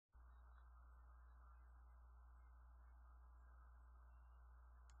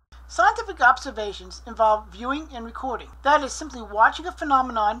Scientific observations involve viewing and recording. That is, simply watching a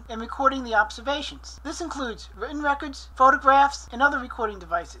phenomenon and recording the observations. This includes written records, photographs, and other recording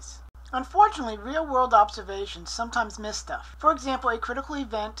devices. Unfortunately, real-world observations sometimes miss stuff. For example, a critical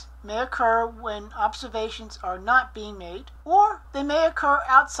event may occur when observations are not being made, or they may occur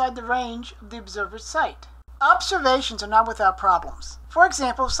outside the range of the observer's sight. Observations are not without problems. For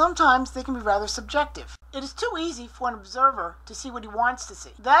example, sometimes they can be rather subjective. It is too easy for an observer to see what he wants to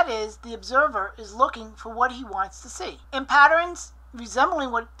see. That is, the observer is looking for what he wants to see. And patterns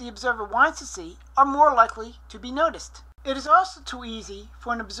resembling what the observer wants to see are more likely to be noticed. It is also too easy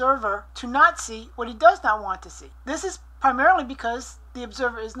for an observer to not see what he does not want to see. This is primarily because the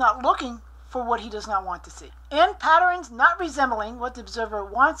observer is not looking for what he does not want to see. And patterns not resembling what the observer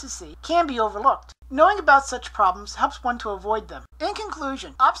wants to see can be overlooked. Knowing about such problems helps one to avoid them. In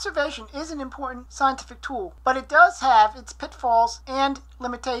conclusion, observation is an important scientific tool, but it does have its pitfalls and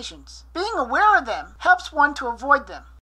limitations. Being aware of them helps one to avoid them.